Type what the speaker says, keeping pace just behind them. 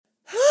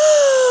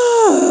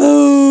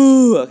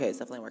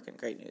definitely working.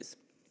 Great news.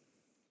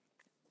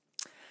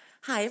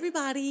 Hi,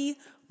 everybody.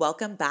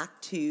 Welcome back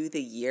to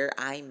the Year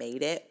I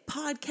Made It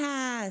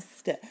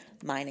podcast.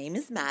 My name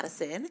is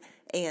Madison,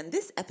 and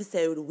this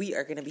episode we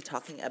are going to be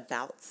talking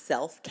about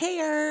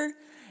self-care.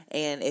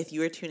 And if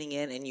you are tuning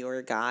in and you're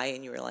a guy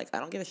and you were like, I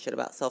don't give a shit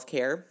about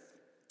self-care,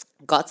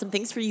 got some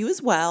things for you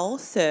as well,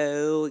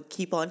 so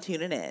keep on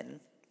tuning in.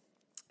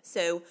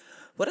 So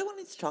what I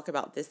wanted to talk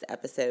about this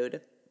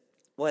episode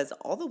was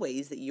all the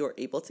ways that you're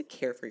able to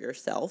care for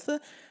yourself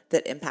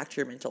that impact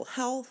your mental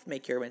health,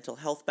 make your mental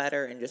health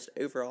better, and just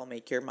overall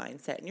make your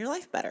mindset and your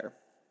life better.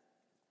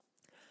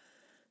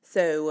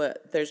 So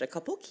there's a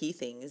couple key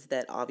things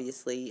that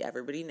obviously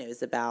everybody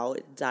knows about: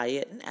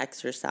 diet and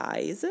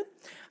exercise.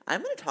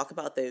 I'm going to talk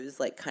about those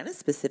like kind of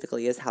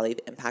specifically as how they've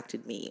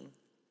impacted me.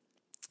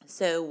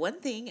 So one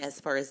thing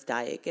as far as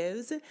diet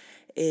goes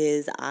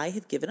is I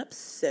have given up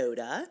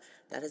soda.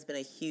 That has been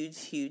a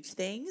huge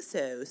thing.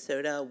 So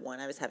soda, one,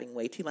 I was having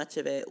way too much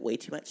of it, way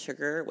too much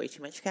sugar, way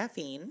too much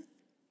caffeine.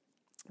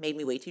 Made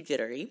me way too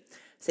jittery.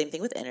 Same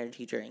thing with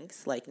energy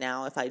drinks. Like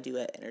now if I do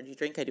an energy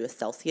drink, I do a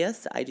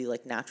Celsius. I do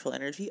like natural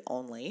energy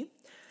only.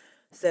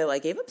 So I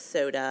gave up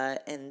soda,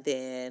 and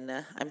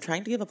then I'm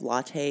trying to give up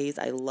lattes.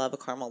 I love a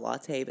caramel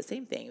latte, but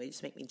same thing. They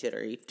just make me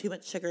jittery. Too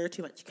much sugar,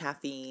 too much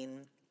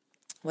caffeine.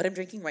 What I'm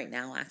drinking right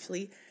now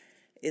actually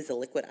is a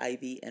Liquid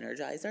IV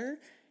Energizer,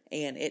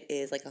 and it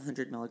is like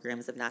 100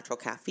 milligrams of natural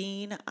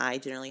caffeine. I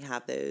generally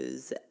have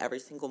those every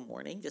single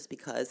morning just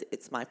because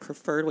it's my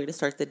preferred way to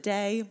start the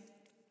day.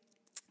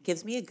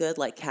 Gives me a good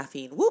like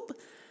caffeine whoop,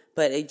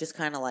 but it just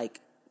kind of like,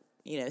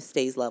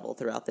 stays level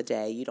throughout the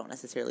day. You don't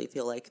necessarily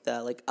feel like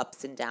the like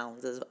ups and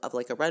downs of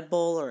like a Red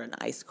Bull or an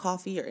iced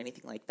coffee or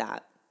anything like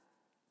that.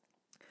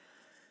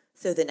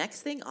 So the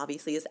next thing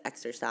obviously is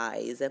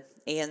exercise.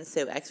 And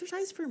so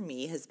exercise for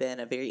me has been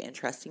a very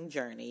interesting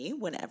journey.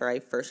 Whenever I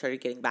first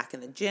started getting back in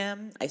the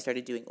gym, I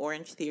started doing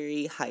Orange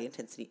Theory, high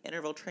intensity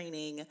interval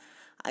training.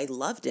 I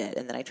loved it.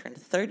 And then I turned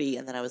 30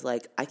 and then I was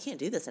like, I can't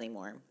do this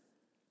anymore.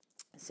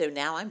 So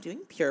now I'm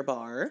doing Pure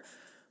Barre,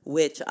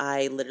 which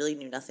I literally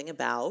knew nothing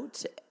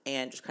about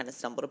and just kind of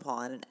stumbled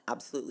upon and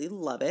absolutely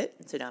love it.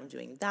 So now I'm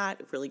doing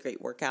that, really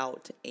great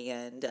workout.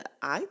 And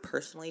I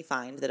personally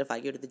find that if I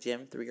go to the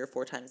gym 3 or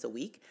 4 times a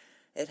week,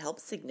 it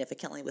helps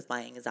significantly with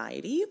my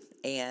anxiety.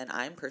 And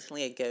I'm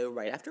personally a go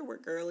right after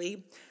work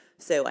early.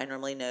 So I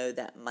normally know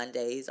that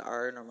Mondays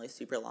are normally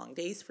super long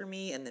days for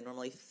me, and then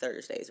normally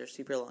Thursdays are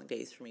super long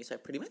days for me. So I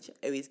pretty much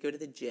always go to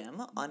the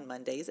gym on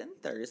Mondays and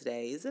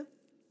Thursdays.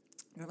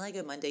 Normally I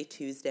go Monday,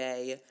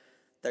 Tuesday,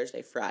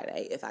 Thursday,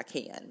 Friday if I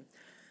can.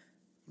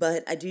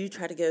 But I do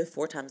try to go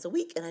 4 times a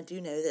week, and I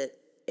do know that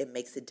it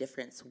makes a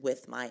difference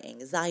with my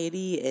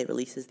anxiety. It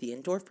releases the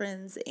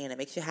endorphins, and it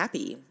makes you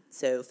happy.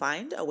 So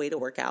find a way to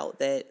work out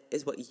that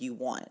is what you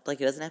want.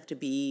 Like, it doesn't have to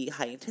be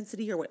high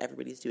intensity or what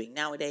everybody's doing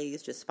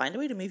nowadays. Just find a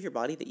way to move your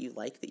body that you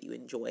like, that you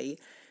enjoy,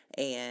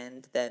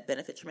 and that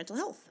benefits your mental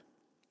health.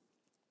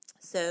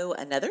 So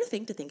another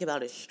thing to think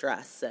about is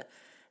stress.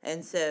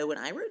 And so when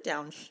I wrote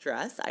down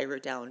stress, I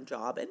wrote down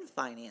job and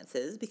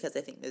finances because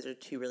I think those are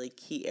 2 really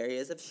key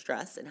areas of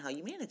stress and how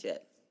you manage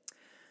it.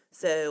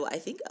 So I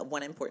think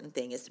one important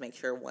thing is to make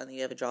sure, one, that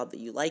you have a job that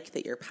you like,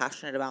 that you're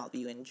passionate about, that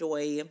you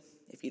enjoy.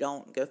 If you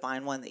don't, go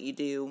find one that you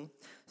do.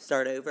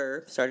 Start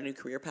over, start a new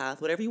career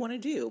path, whatever you want to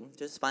do.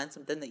 Just find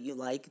something that you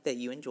like, that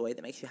you enjoy,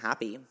 that makes you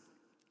happy.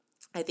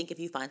 I think if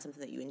you find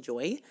something that you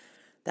enjoy,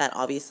 that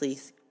obviously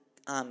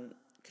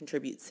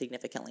contributes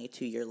significantly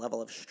to your level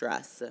of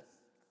stress.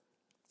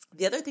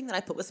 The other thing that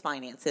I put was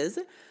finances.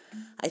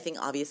 I think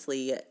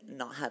obviously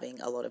not having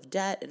a lot of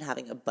debt and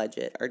having a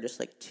budget are just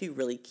like 2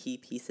 really key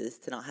pieces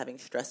to not having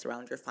stress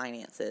around your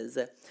finances.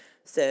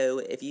 So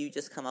if you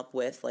just come up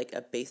with like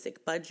a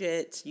basic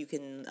budget, you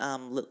can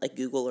like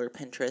Google or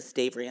Pinterest,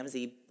 Dave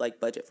Ramsey like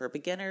budget for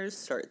beginners,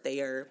 start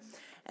there.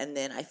 And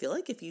then I feel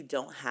like if you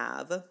don't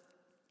have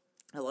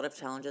a lot of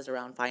challenges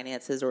around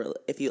finances, or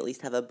if you at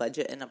least have a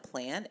budget and a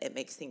plan, it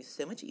makes things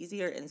so much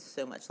easier and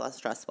so much less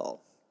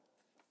stressful.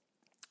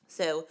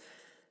 So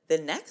the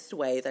next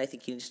way that I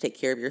think you need to take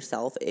care of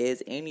yourself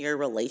is in your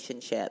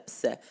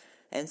relationships.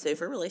 And so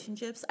for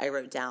relationships, I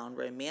wrote down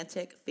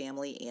romantic,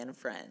 family, and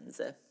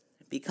friends,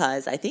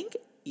 because I think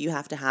you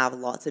have to have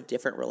lots of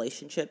different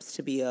relationships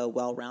to be a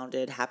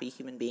well-rounded, happy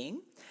human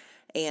being.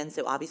 And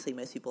so obviously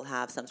most people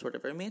have some sort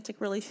of romantic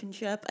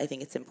relationship. I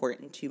think it's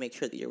important to make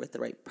sure that you're with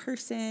the right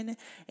person.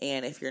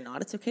 And if you're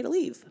not, it's okay to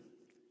leave.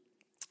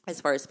 As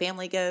far as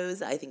family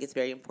goes, I think it's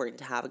very important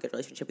to have a good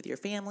relationship with your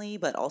family,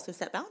 but also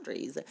set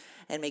boundaries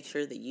and make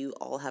sure that you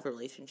all have a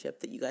relationship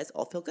that you guys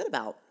all feel good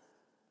about.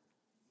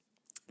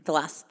 The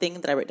last thing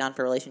that I wrote down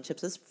for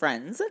relationships is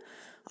friends.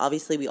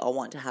 Obviously, we all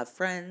want to have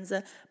friends,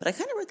 but I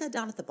kind of wrote that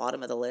down at the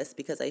bottom of the list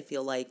because I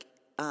feel like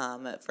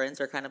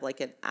friends are kind of like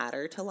an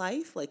adder to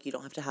life. Like, you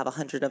don't have to have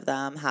 100 of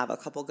them. Have a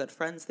couple good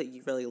friends that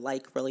you really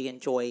like, really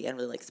enjoy, and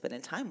really like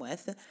spending time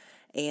with,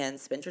 and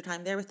spend your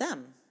time there with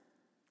them.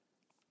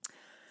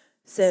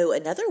 So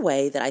another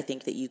way that I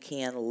think that you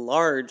can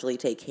largely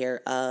take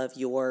care of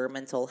your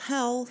mental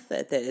health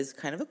that is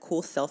kind of a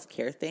cool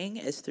self-care thing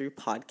is through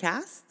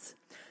podcasts.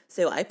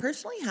 So I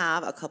personally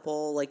have a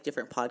couple like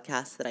different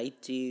podcasts that I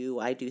do.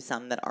 I do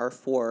some that are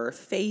for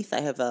faith.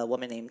 I have a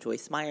woman named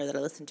Joyce Meyer that I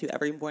listen to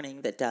every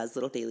morning that does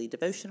little daily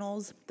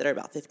devotionals that are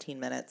about 15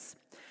 minutes.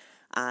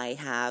 I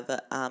have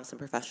some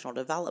professional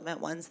development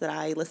ones that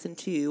I listen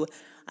to.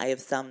 I have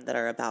some that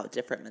are about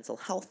different mental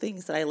health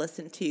things that I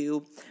listen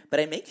to. But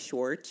I make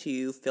sure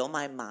to fill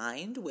my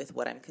mind with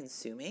what I'm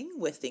consuming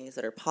with things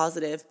that are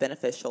positive,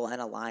 beneficial,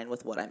 and align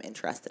with what I'm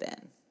interested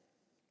in.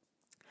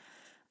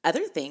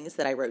 Other things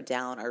that I wrote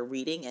down are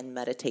reading and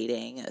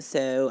meditating.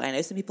 So I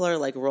know some people are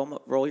like,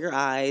 roll your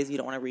eyes. You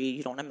don't want to read.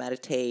 You don't want to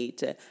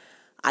meditate.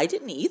 I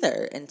didn't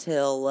either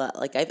until,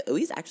 I've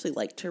always actually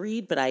liked to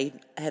read, but I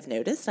have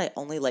noticed I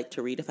only like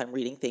to read if I'm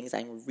reading things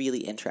I'm really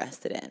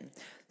interested in.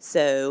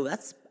 So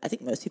that's, I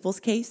think, most people's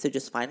case. So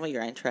just find what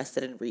you're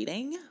interested in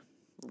reading,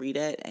 read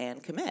it,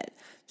 and commit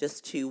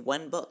just to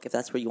one book if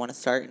that's where you want to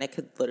start. And it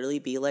could literally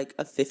be like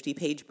a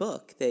 50-page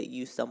book that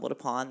you stumbled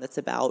upon that's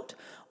about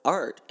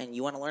art and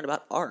you want to learn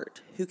about art.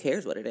 Who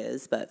cares what it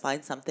is, but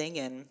find something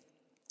and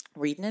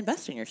read and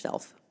invest in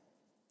yourself.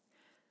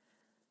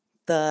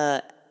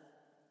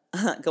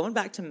 Going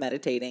back to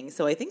meditating,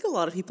 so I think a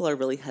lot of people are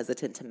really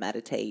hesitant to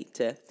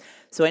meditate.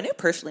 So I know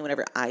personally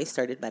whenever I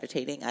started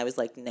meditating, I was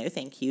like, no,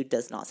 thank you,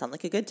 does not sound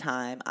like a good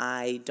time.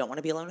 I don't want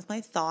to be alone with my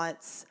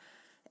thoughts,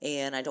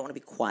 and I don't want to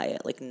be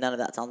quiet. Like, none of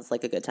that sounds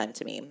like a good time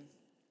to me.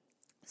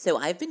 So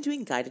I've been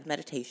doing guided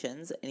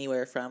meditations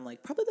anywhere from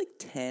probably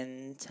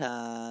 10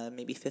 to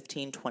maybe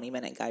 15,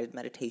 20-minute guided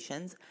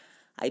meditations.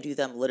 I do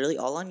them literally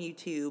all on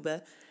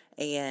YouTube.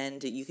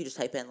 And you can just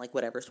type in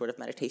whatever sort of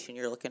meditation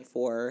you're looking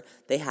for.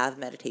 They have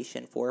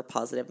meditation for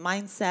positive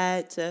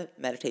mindset,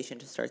 meditation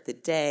to start the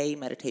day,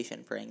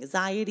 meditation for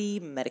anxiety,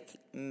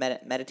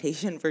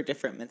 meditation for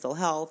different mental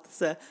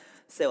health.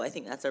 So I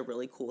think that's a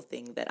really cool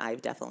thing that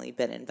I've definitely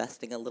been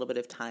investing a little bit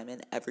of time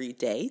in every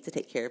day to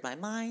take care of my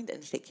mind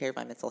and to take care of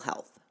my mental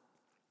health.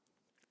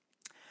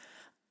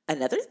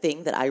 Another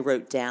thing that I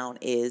wrote down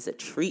is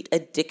treat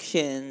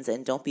addictions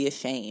and don't be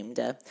ashamed.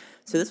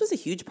 So this was a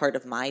huge part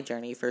of my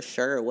journey for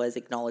sure, was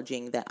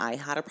acknowledging that I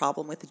had a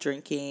problem with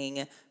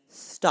drinking,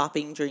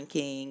 stopping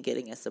drinking,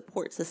 getting a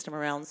support system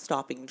around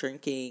stopping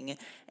drinking,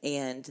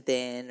 and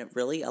then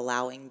really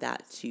allowing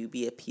that to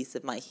be a piece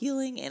of my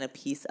healing and a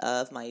piece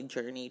of my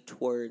journey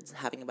towards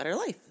having a better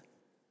life.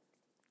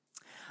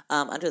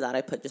 Under that,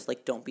 I put just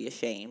don't be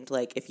ashamed.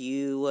 If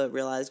you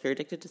realize you're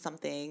addicted to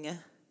something,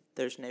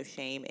 there's no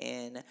shame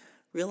in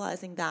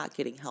realizing that,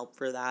 getting help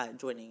for that,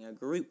 joining a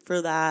group for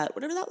that,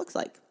 whatever that looks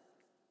like.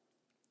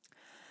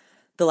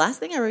 The last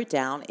thing I wrote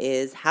down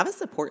is have a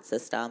support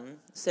system.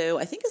 So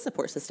I think a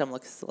support system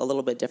looks a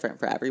little bit different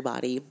for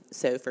everybody.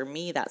 So for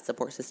me, that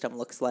support system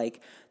looks like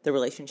the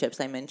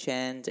relationships I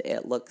mentioned.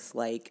 It looks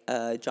like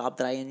a job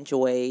that I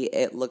enjoy.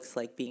 It looks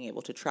like being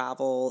able to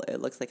travel. It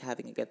looks like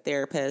having a good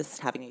therapist,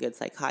 having a good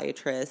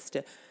psychiatrist,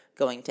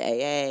 going to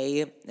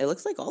AA. It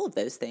looks like all of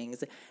those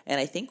things. And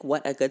I think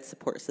what a good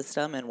support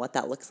system and what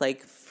that looks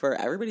like for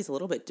everybody's a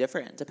little bit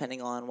different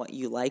depending on what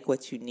you like,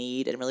 what you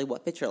need, and really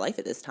what fits your life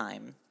at this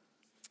time.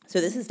 So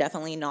this is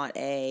definitely not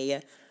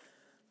a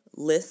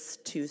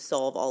list to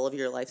solve all of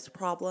your life's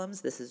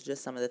problems. This is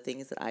just some of the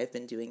things that I've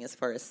been doing as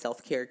far as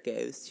self-care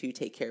goes to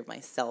take care of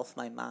myself,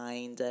 my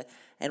mind,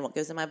 and what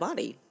goes in my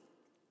body.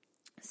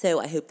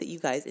 So I hope that you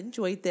guys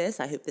enjoyed this.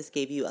 I hope this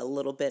gave you a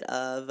little bit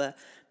of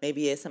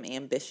maybe some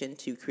ambition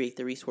to create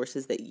the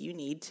resources that you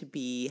need to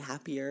be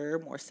happier,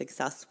 more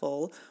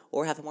successful,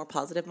 or have a more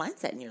positive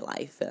mindset in your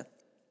life.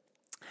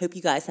 Hope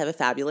you guys have a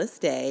fabulous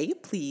day.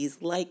 Please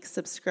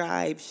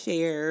subscribe,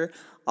 share,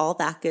 all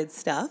that good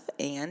stuff,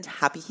 and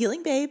happy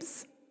healing,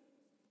 babes.